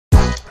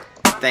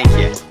Thank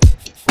you.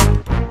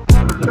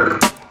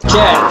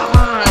 Okay.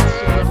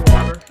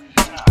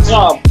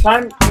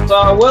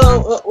 So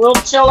we'll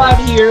chill out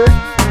here.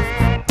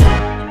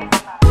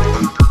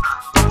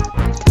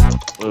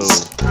 Ooh.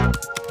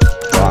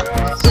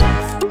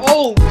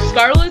 Oh,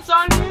 Scarlet's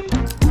on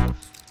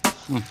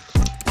here?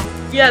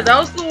 Yeah, that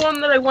was the one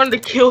that I wanted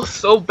to kill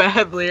so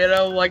badly, and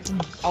I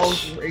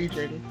was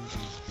raging.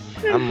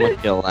 I'm gonna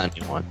kill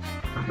anyone.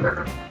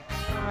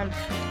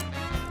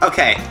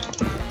 Okay,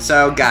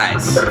 so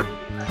guys,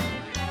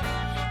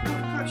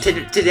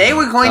 today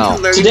we're going to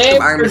learn Today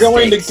from our we're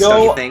going to mistakes, go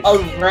don't you think?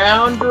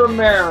 around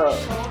Romero.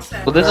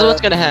 Well, this is what's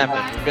gonna happen.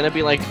 We're gonna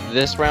be like,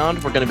 this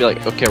round, we're gonna be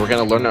like, okay, we're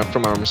gonna learn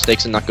from our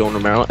mistakes and not go in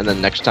Romero, and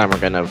then next time we're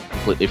gonna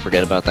completely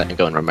forget about that and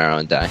go in Romero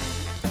and die.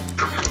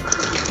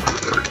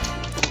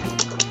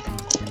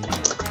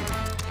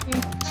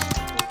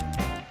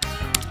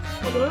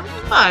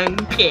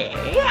 Okay.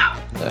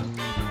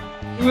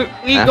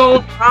 We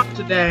going around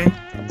today.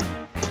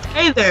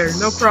 Hey there,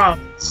 no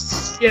problem.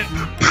 Yeah.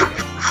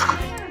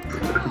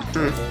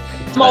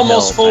 I'm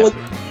almost fully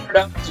geared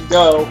up to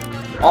go.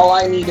 All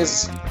I need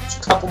is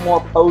a couple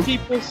more potions.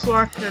 People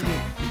selected.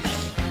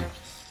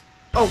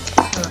 Oh.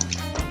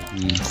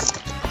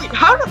 Wait,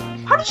 how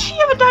does she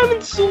have a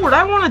diamond sword?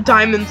 I want a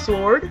diamond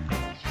sword.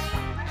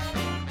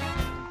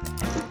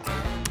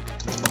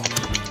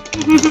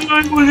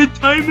 I want a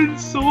diamond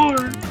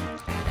sword.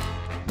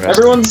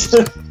 Everyone's.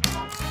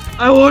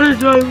 I want a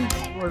diamond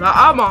sword.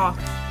 I'm off.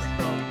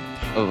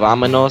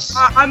 Vámonos.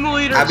 I'm the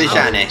leader.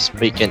 Abijane.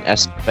 Speaking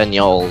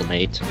Espanol,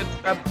 mate.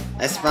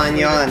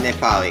 Espanol and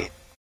Nepali.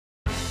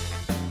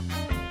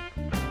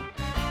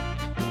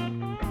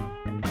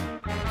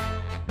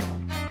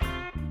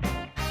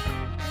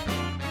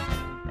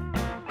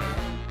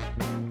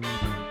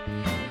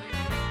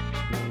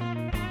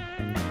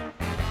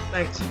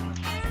 Thanks.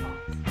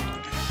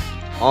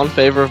 All in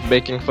favor of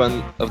making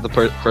fun of the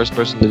first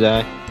person to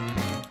die?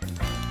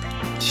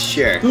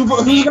 Sure. Who's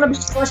gonna be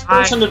the first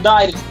person to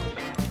die?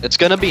 It's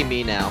gonna be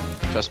me now.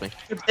 Trust me.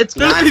 It's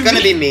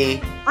gonna be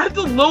me. I have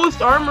the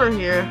lowest armor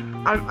here.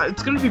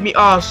 It's gonna be me.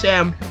 Oh,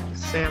 Sam.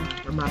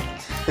 Never mind.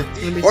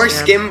 Or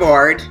Sam.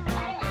 Skimboard.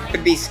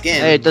 Could be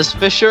Skim. Hey, does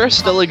Fisher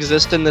still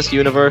exist in this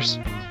universe?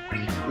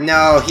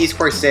 No, he's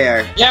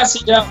Corsair. Yes,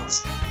 he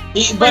does.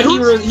 He left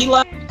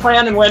the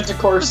clan and went to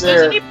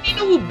Corsair. Doesn't he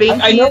know who Binky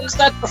I noticed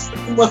that the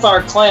thing with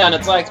our clan.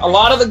 It's like a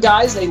lot of the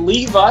guys, they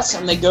leave us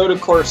and they go to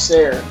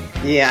Corsair.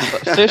 Yeah.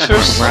 But Fisher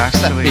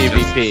sucks at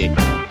PvP.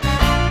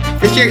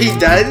 Fisher, he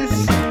does?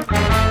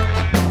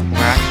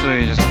 We're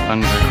actually just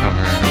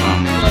undercover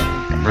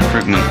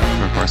recruitment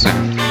for Corsair.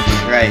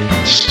 Right.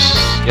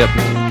 Yep.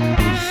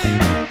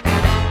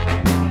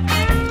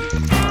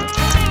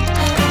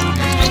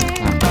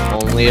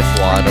 Only if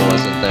Wada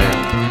wasn't there.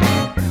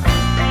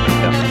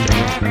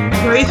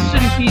 Grace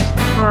and peace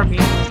army.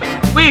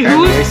 Wait,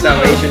 who's the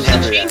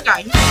chain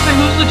guy?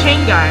 Who's the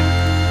chain guy?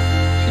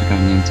 Should've got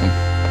Ninja.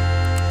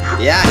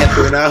 Yeah,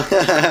 Hippuno.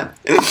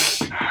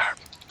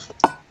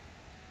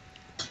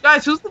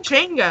 Guys, who's the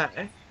chain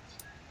guy?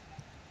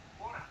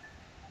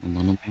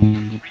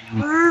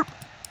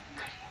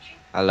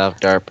 I love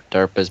Derp.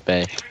 Derp is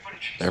bae.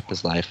 Derp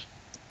is life.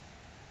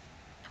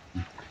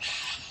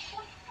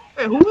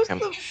 Wait, who's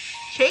the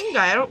chain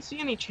guy? I don't see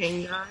any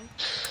chain guy.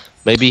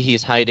 Maybe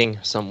he's hiding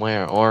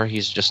somewhere, or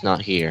he's just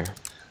not here.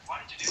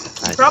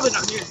 He's probably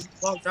not here. He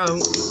walked out.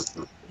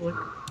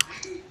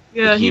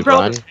 Yeah, Did he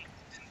probably. run?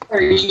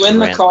 Are you in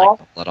the Ran call? like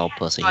a little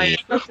pussy.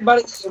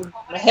 Everybody,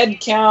 head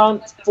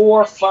count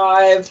 4,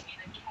 5,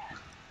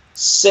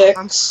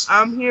 6.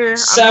 I'm here.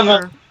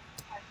 7.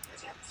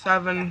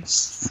 7.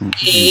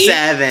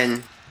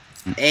 7.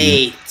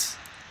 8.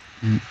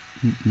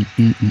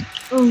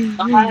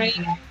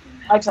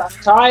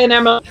 Ty and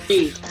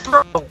MLG.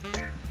 Bro,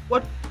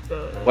 what the?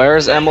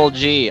 Where's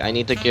MLG? I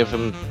need to give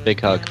him a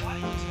big hug.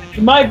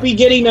 You might be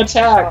getting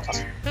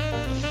attacked.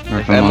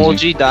 If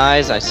MLG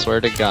dies, I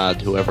swear to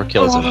God, whoever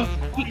kills him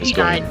is He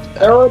going died. to die.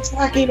 They're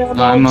attacking MLG.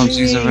 No,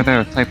 MLG's over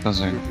there,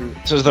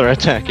 Typuzer. So they're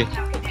attacking.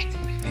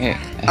 Hey,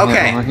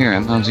 Okay. over here,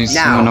 MLG's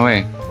Now. swimming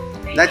away.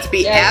 Let's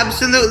be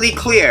absolutely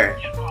clear.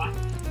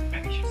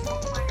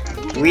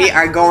 We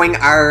are going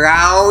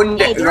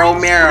around Oh, they're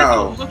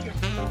Romero.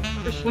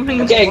 They're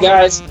swimming. Okay,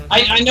 guys,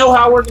 I know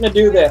how we're gonna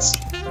do this.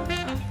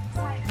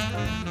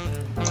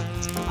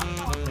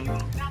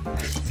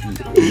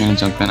 I'm gonna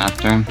jump in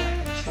after him.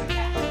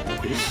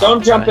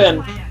 Don't jump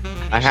in.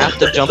 I have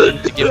to jump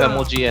in to give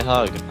MLG a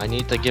hug. I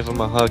need to give him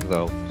a hug,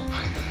 though.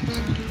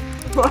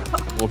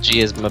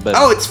 MLG is my best.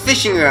 Oh, it's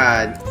fishing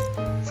rod.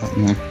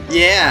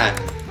 Yeah.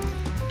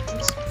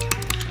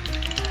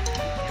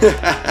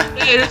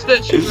 Hey, it's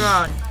Fisher.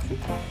 Right.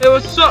 Hey,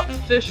 what's up,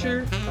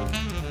 Fisher?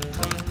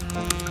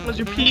 What's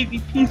your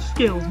PvP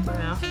skills,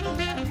 man?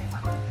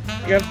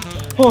 Yep.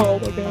 Oh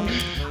my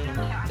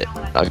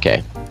god.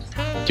 Okay.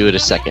 Do it a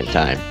second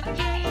time.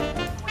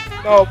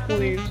 Oh,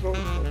 please.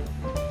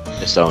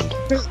 Disowned.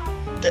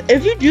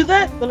 If you do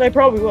that, then I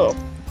probably will.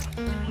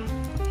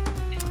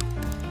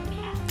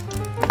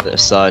 The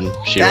sun,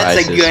 she That's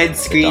rises. a good the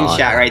screenshot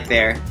dawn. right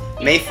there.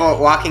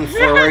 walking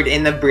forward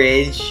in the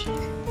bridge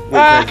with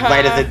the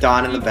light of the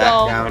dawn in the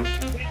background.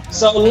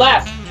 So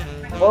left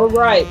or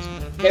right?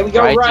 Okay, we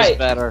go Right right. is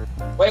better.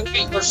 Wait,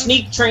 we're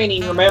sneak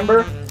training,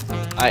 remember?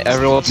 Alright,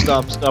 everyone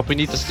stop, we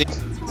need to sneak.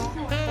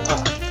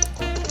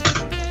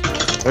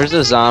 There's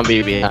a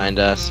zombie behind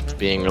us,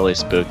 being really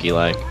spooky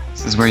like.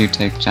 This is where you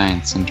take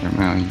giants and turn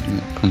around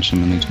and punch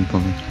them and they jump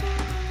over.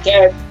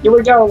 Okay, here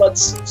we go.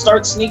 Let's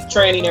start sneak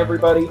training,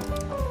 everybody.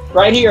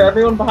 Right here,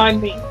 everyone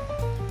behind me.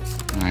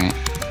 Alright.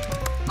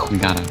 We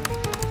got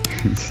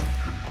it.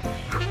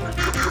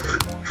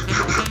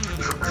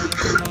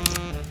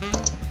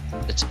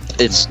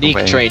 It's sneak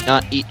Wait. train,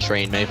 not eat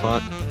train,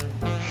 Mayfont.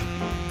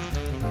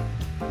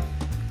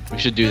 We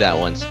should do that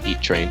once,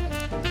 eat train.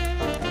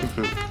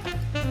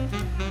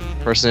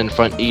 Person in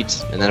front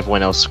eats, and then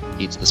everyone else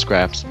eats the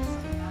scraps.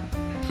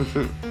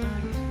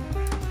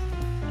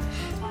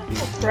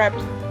 Crap.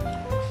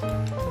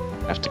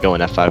 I have to go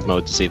in F5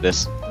 mode to see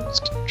this. It's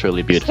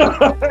truly beautiful.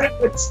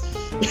 it's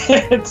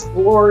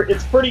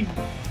pretty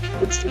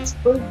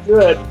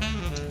good.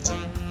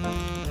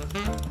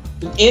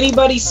 Did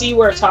anybody see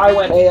where Ty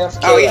went AFK?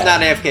 Oh, he's at?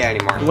 not AFK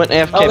anymore. We went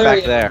AFK Oh, there back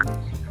he is. there.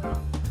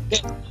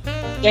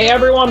 Okay,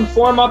 everyone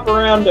form up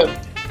around him.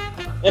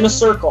 In a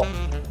circle.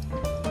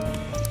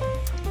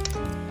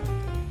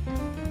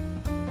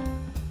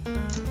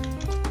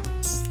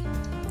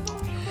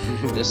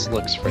 This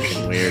looks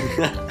freaking weird.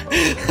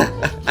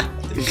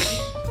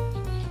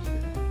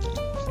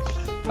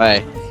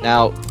 Alright,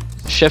 now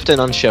shift and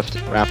unshift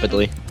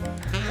rapidly.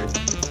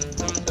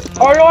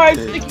 Oh no, I have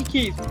sticky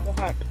keys. Oh,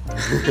 heck.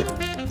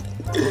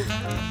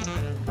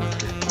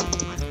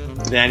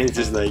 Danny's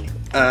just like,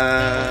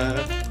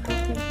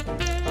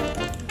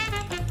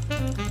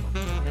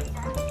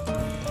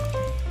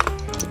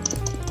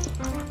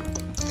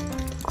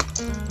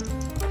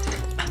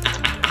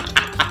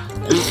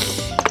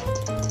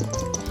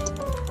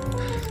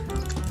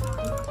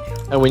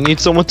 And we need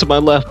someone to my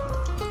left.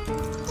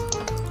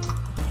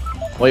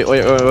 Wait.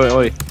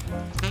 Where's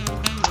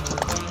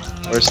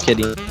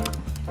Kitty?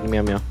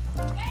 Meow meow.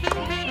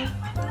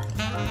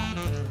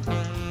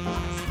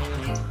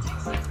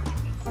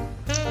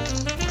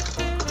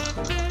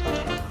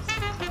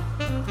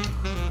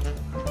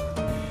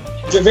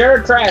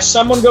 Javera crashed.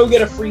 Someone go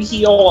get a free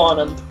heal on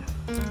him.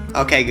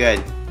 okay, good.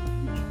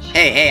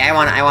 Hey, I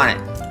want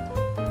it.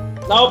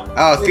 Nope.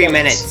 Oh, 3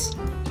 minutes.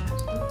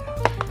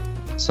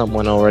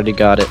 Someone already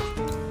got it.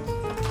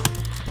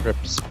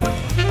 Rips.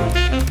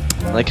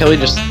 I like how we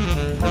just.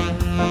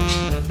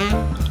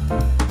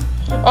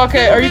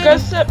 Okay, are you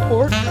guys set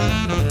ports?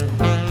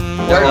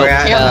 We're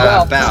at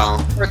Campbell.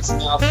 Bell.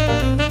 Portsmouth.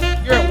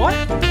 You're at what?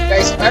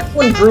 Guys,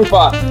 everyone group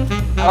up.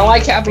 I don't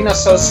like having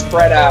us so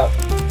spread out.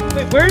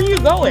 Wait, where are you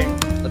going?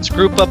 Let's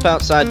group up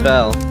outside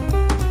Bell.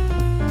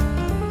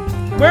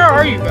 Where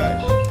are you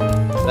guys?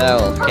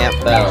 Bell,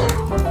 Camp Bell.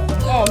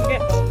 Oh, okay.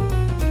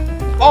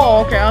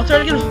 Oh, okay. I'll try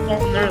to get a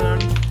spawn there then.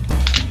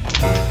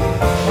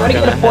 Try to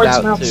get a gonna head out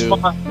Portsmouth to-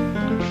 spawn.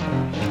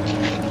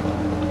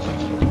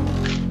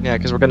 Yeah,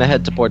 because we're gonna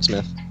head to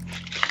Portsmouth.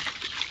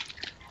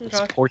 It's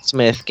Okay.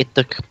 Portsmouth. Get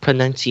the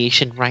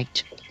pronunciation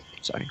right.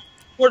 Sorry.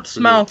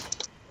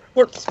 Portsmouth.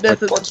 Portsmouth is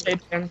the Portsmouth. same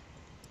thing.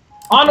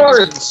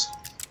 Onwards!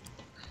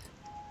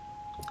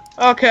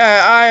 Okay,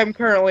 I am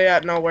currently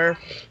at nowhere.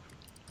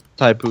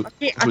 Typu.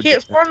 I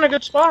can't spawn in a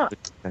good spot.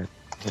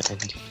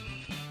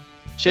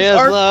 Cheers,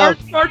 Our love.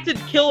 started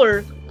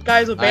killer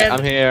guys I'm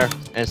abandoned. here,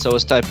 and so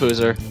is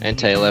Typuzer and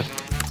Taylif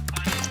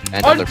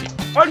and Un- other people.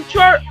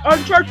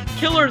 Uncharted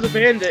killer's a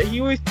bandit. He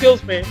always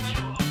kills me.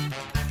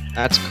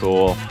 That's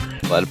cool,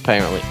 but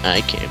apparently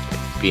I can't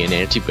be an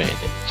anti-bandit.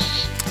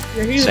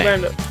 Yeah, he's Same. a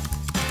bandit.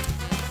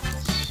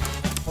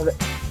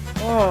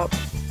 Oh.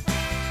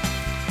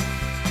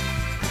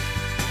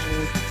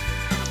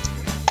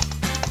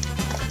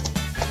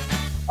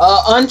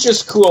 Unch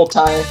is cool,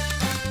 Ty.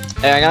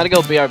 Hey, I gotta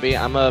go BRB.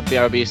 I'm a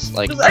BRB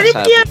like. Does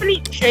anybody have any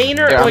chain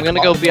or Here, I'm like,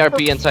 gonna go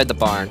BRB inside the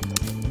barn.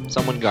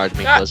 Someone guard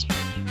me, God. please.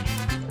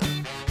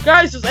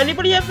 Guys, does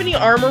anybody have any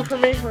armor for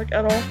me, like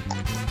at all?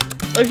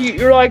 Like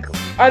you're like,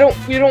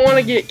 you don't want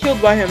to get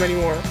killed by him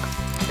anymore.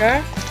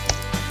 Okay?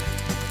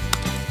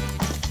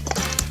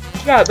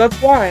 Yeah, that's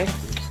why.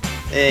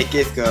 Hey,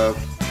 kscope.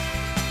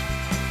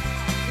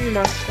 Give me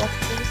my stuff,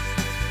 please.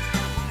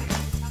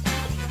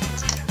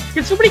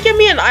 Can somebody give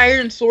me an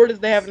iron sword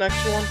if they have an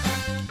extra one?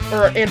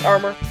 And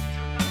armor.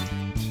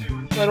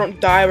 So I don't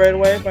die right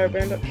away by a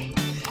bandit.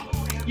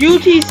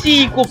 UTC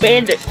equal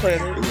bandit clan.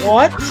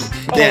 What?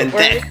 Then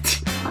where- that.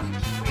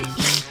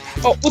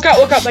 Oh, look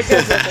out, that guy's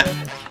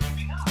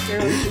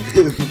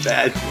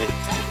Bad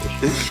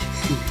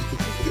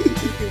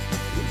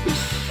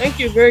Thank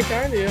you, very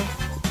kind of you.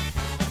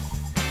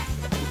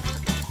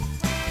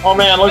 Oh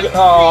man, look at.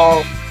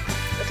 Oh.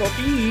 That's OP.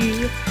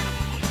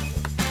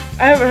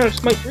 I haven't had a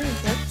smite green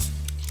yet.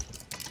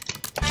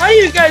 How do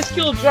you guys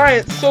kill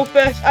giants so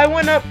fast? I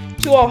went up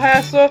to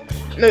Alhassa,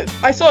 and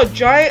I saw a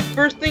giant.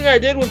 First thing I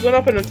did was went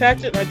up and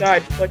attacked it, and I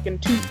died. Like in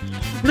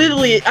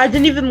literally, I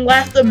didn't even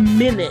last a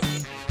minute.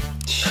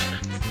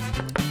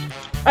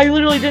 I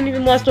literally didn't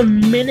even last a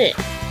minute.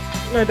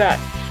 I die.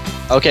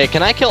 Okay,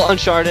 can I kill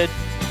Uncharted?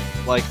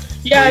 Like,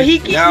 Yeah,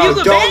 please? he's No,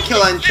 a don't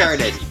kill bandit.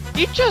 Uncharted.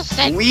 He just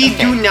said. We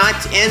do not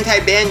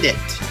anti-bandit.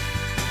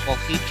 Well,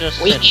 he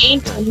just We said.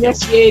 ain't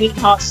initiating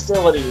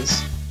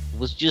hostilities.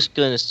 Was just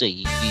gonna say.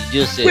 He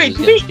just said. Wait,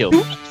 he do was we, gonna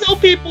do kill. we kill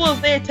people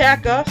as they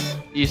attack us?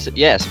 He said,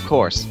 yes, of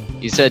course.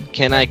 He said,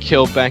 "Can I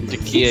kill back to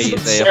Kia?" You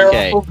say, Sarah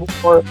 "Okay."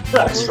 before-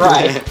 That's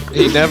right.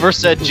 He never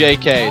said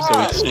JK, so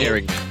he's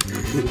scaring me.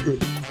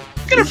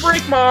 I'm gonna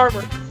break my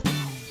armor.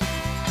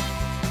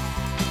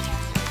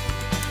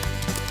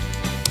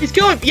 He's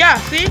killing. Yeah,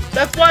 see?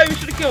 That's why we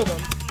should have killed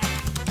him.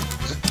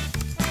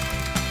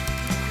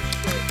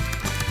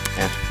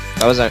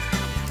 That was a.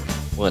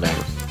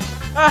 Whatever.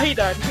 Ah, he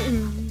died.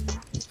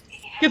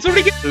 Can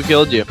somebody get Who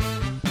killed you?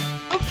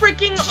 a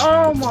freaking?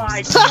 Oh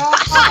my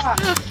god!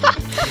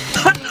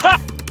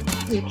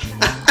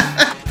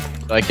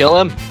 Did I kill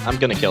him? I'm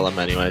gonna kill him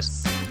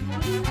anyways.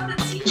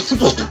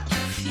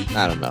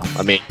 I don't know.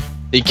 I mean,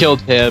 he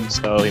killed him,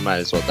 so he might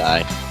as well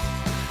die.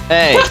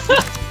 Hey!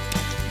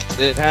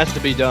 It has to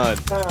be done.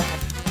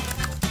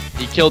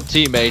 He killed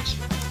teammates.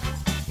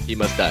 He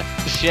must die.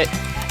 Shit.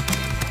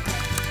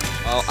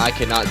 Oh, I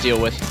cannot deal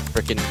with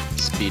frickin'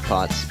 speed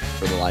pots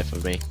for the life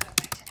of me.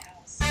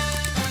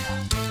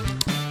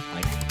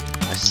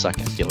 I suck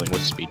at dealing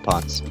with speed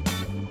pots.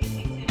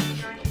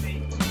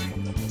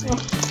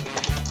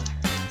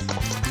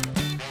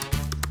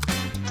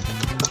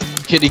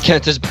 Kitty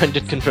Kent has been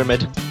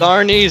confirmed.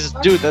 Darnies,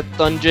 dude, that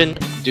dungeon.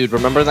 Dude,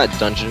 remember that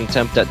dungeon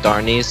attempt at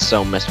Darnies?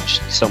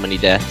 So many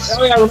deaths.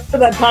 Oh yeah, remember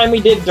that time we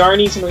did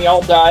Darnies and we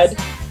all died?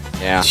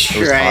 Yeah, it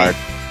was Right. hard.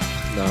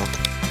 No.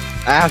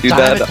 Ah, Dude, damn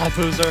that- it,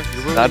 Typuzer.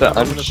 You ruined That my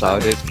moment of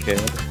Uncharted kid.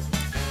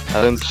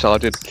 That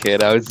Uncharted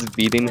kid, I was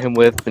beating him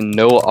with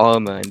no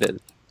armor and an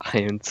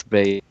iron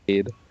spade.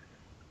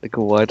 Like,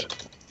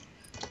 what?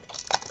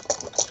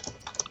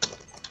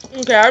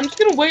 Okay, I'm just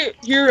gonna wait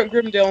here at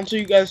Grimdale until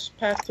you guys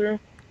pass through.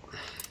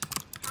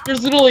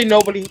 There's literally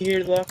nobody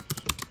here left.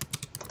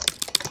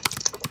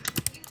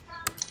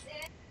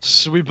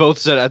 We both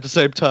said it at the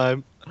same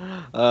time.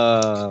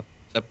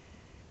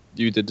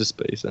 You did the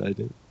space and I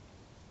did.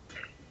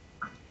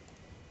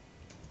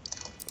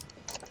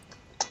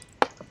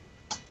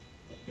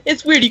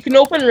 It's weird. You can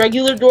open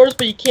regular doors,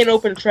 but you can't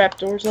open trap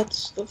doors.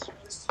 That's.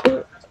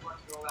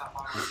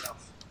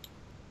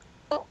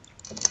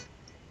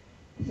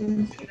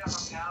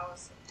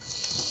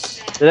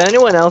 Did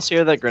anyone else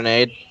hear that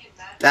grenade?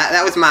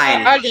 That was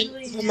mine. I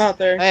didn't. I'm out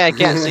there. Hey, I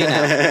can't see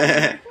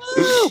now.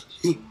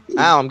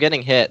 Ow, I'm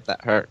getting hit.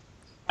 That hurt.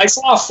 I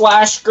saw a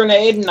flash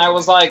grenade and I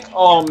was like,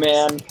 oh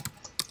man.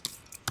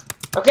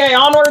 Okay,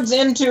 onwards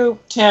into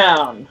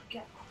town.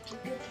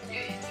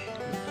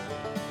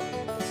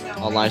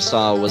 All I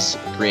saw was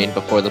green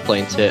before the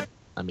planes hit.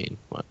 I mean,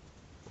 what?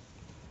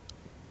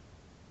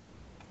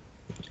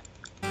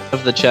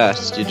 Of the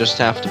chest, you just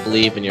have to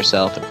believe in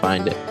yourself and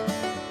find it.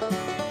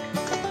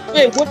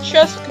 Wait, what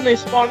chest can they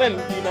spawn in?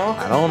 Do you know?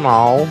 I don't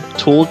know.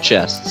 Tool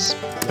chests.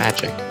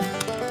 Magic.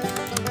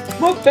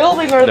 What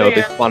building are No, they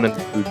they in? spawn in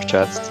food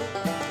chests.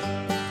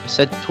 I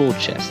said tool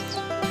chests.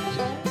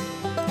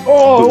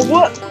 Oh,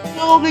 what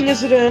building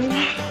is it in?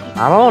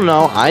 I don't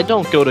know. I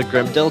don't go to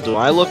Grimdale. Do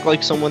I look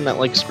like someone that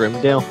likes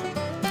Grimdale?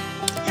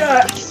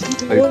 Yes.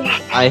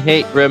 I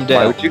hate Why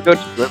Grimdale. would you go to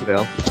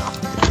Grimdale?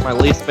 It's my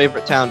least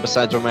favorite town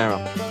besides Romero.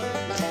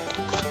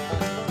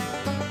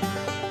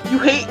 You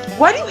hate?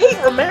 Why do you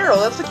hate Romero?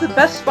 That's like the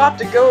best spot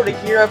to go to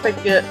gear up and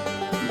get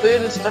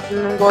food and stuff, and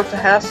then go up to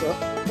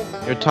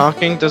Hassa. You're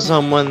talking to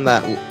someone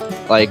that,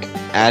 like,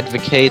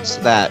 advocates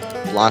that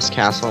Lost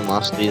Castle and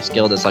Lost Thieves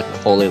Guild is like the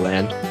Holy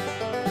Land.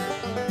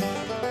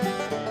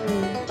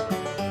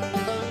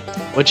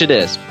 Which it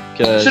is,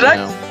 because, Should you I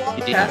know, go to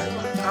Lost he Castle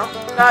right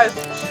now? Guys,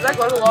 should I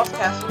go to Lost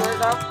Castle right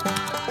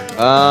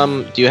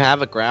now? do you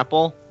have a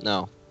grapple?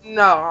 No.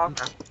 No.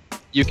 Okay.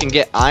 You can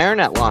get iron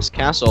at Lost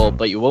Castle,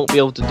 but you won't be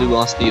able to do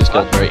Lost Thieves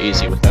Guild very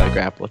easy without a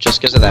grapple, just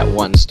because of that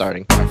one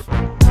starting part.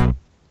 The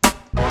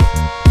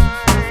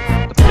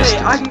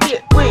Wait, I can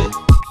get. Wait.